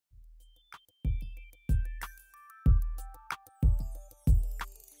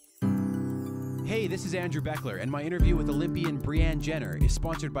Hey, this is Andrew Beckler, and my interview with Olympian Brianne Jenner is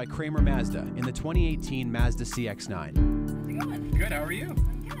sponsored by Kramer Mazda in the 2018 Mazda CX-9. How's it going? Good, how are you?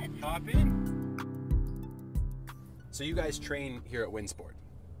 I'm good. Hop in. So you guys train here at Winsport?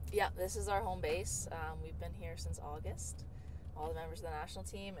 Yeah, this is our home base. We've been here since August. All the members of the national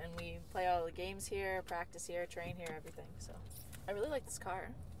team, and we play all the games here, practice here, train here, everything. So I really like this car.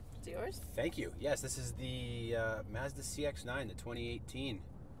 It's yours? Thank you. Yes, this is the Mazda CX-9, the 2018.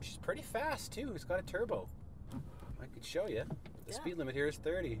 She's pretty fast too. It's got a turbo. I could show you. The speed limit here is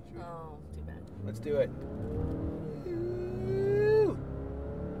 30. Oh, too bad. Let's do it.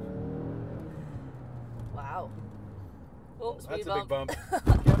 Wow. Oh, That's speed a big bump.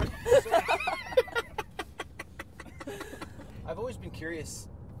 bump. I've always been curious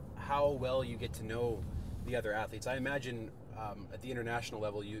how well you get to know the other athletes. I imagine at the international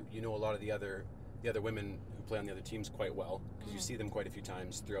level, you know a lot of the other women who play on the other teams quite well because you see them quite a few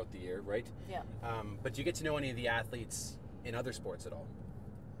times throughout the year, right? Yeah. But do you get to know any of the athletes in other sports at all?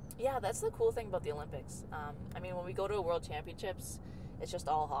 Yeah, that's the cool thing about the Olympics. I mean, when we go to a World Championships, it's just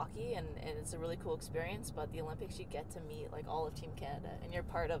all hockey, and it's a really cool experience. But the Olympics, you get to meet like all of Team Canada, and you're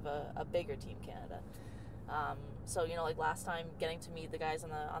part of a bigger Team Canada. So, you know, like last time, getting to meet the guys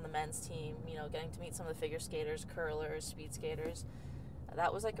on the men's team, you know, getting to meet some of the figure skaters, curlers, speed skaters,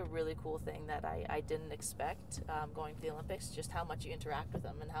 that was like a really cool thing that I didn't expect going to the Olympics, just how much you interact with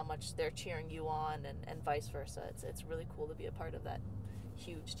them and how much they're cheering you on and vice versa. It's really cool to be a part of that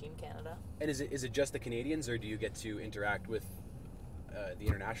huge Team Canada. And is it just the Canadians, or do you get to interact with the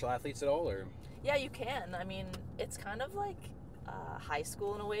international athletes at all? Or yeah, you can. I mean, it's kind of like high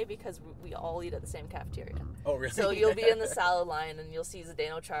school in a way because we all eat at the same cafeteria. Oh, really? So you'll be in the salad line and you'll see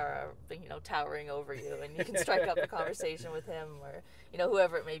Zdeno Chara, you know, towering over you, and you can strike up a conversation with him or, you know,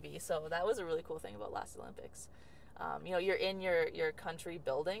 whoever it may be. So that was a really cool thing about last Olympics. You know, you're in your country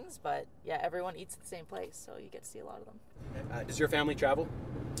buildings, but yeah, everyone eats at the same place, so you get to see a lot of them. Does your family travel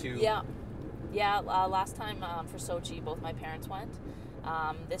to? Yeah. Last time for Sochi, both my parents went.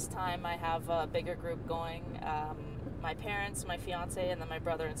 This time I have a bigger group going. My parents, my fiance, and then my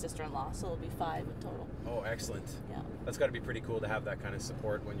brother and sister-in-law, so it'll be 5 in total. Oh, excellent. Yeah. That's got to be pretty cool to have that kind of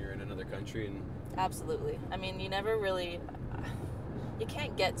support when you're in another country. And absolutely. I mean, you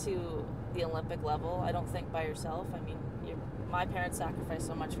can't get to the Olympic level, I don't think, by yourself. I mean, my parents sacrificed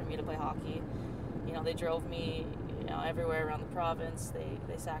so much for me to play hockey. You know, they drove me, you know, everywhere around the province.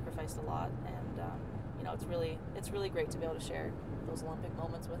 They sacrificed a lot, and you know, it's really great to be able to share those Olympic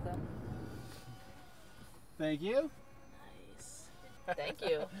moments with them. Thank you. Nice. Thank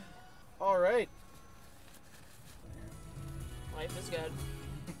you. All right. Life is good.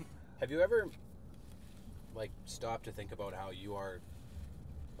 Have you ever stopped to think about how you are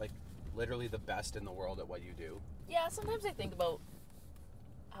literally the best in the world at what you do? Yeah, sometimes I think about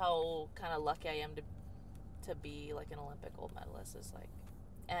how kind of lucky I am to be like an Olympic gold medalist. Is like,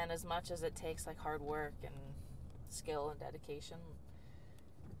 and as much as it takes like hard work and skill and dedication,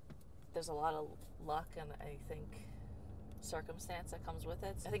 there's a lot of luck and I think circumstance that comes with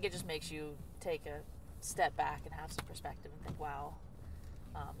it. I think it just makes you take a step back and have some perspective and think, wow,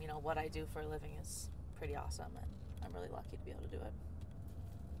 you know, what I do for a living is pretty awesome, and I'm really lucky to be able to do it.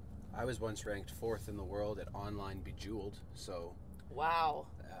 I was once ranked 4th in the world at online Bejeweled, so... Wow.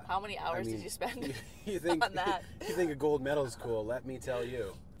 How many hours did you spend on that? You think a gold medal is cool, let me tell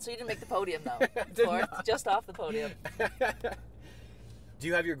you. So you didn't make the podium, though? Did not. Just off the podium. Do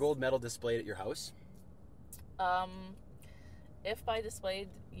you have your gold medal displayed at your house? If by displayed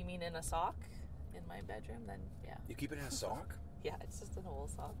you mean in a sock in my bedroom, then yeah. You keep it in a sock? Yeah, it's just an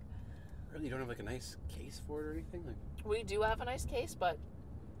old sock. Really? You don't have like a nice case for it or anything? We do have a nice case, but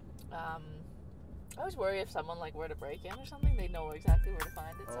I always worry if someone were to break in or something, they know exactly where to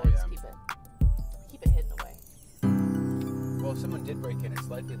find it, so I just keep it hidden away. Well, if someone did break in, it's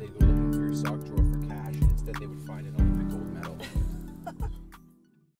likely they'd go looking through your sock drawer